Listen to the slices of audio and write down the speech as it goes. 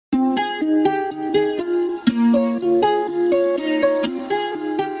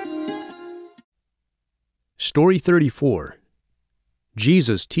Story 34.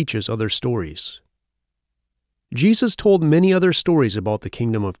 Jesus teaches other stories. Jesus told many other stories about the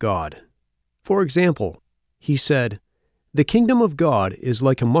kingdom of God. For example, he said, "The kingdom of God is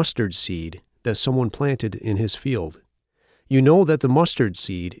like a mustard seed that someone planted in his field. You know that the mustard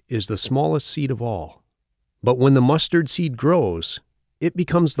seed is the smallest seed of all. But when the mustard seed grows, it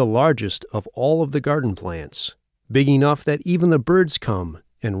becomes the largest of all of the garden plants, big enough that even the birds come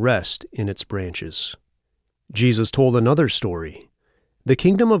and rest in its branches." Jesus told another story. The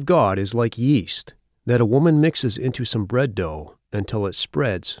kingdom of God is like yeast that a woman mixes into some bread dough until it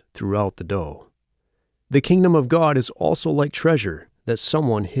spreads throughout the dough. The kingdom of God is also like treasure that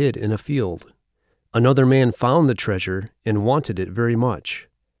someone hid in a field. Another man found the treasure and wanted it very much,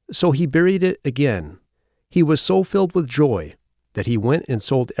 so he buried it again. He was so filled with joy that he went and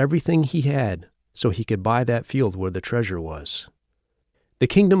sold everything he had so he could buy that field where the treasure was. The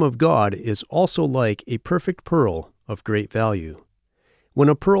kingdom of God is also like a perfect pearl of great value. When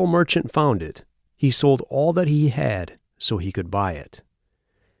a pearl merchant found it, he sold all that he had so he could buy it.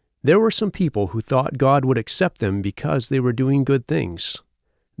 There were some people who thought God would accept them because they were doing good things.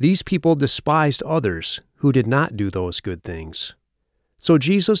 These people despised others who did not do those good things. So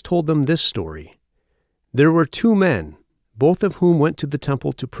Jesus told them this story. There were two men, both of whom went to the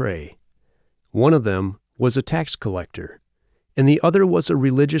temple to pray. One of them was a tax collector, and the other was a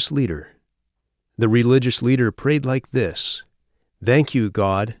religious leader. The religious leader prayed like this: "Thank you,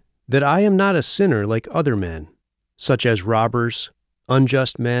 God, that I am not a sinner like other men, such as robbers,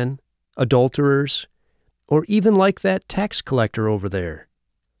 unjust men, adulterers, or even like that tax collector over there.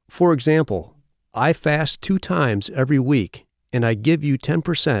 For example, I fast 2 times every week, and I give you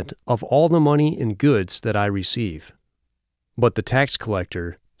 10% of all the money and goods that I receive." But the tax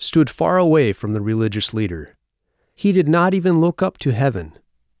collector stood far away from the religious leader. He did not even look up to heaven.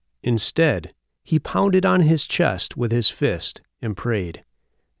 Instead, he pounded on his chest with his fist and prayed,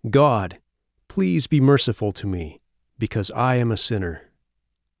 "God, please be merciful to me, because I am a sinner."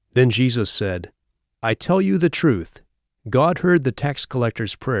 Then Jesus said, "I tell you the truth, God heard the tax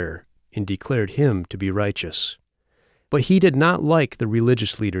collector's prayer and declared him to be righteous. But he did not like the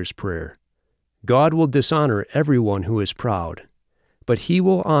religious leader's prayer. God will dishonor everyone who is proud, but he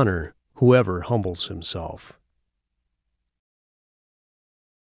will honor whoever humbles himself."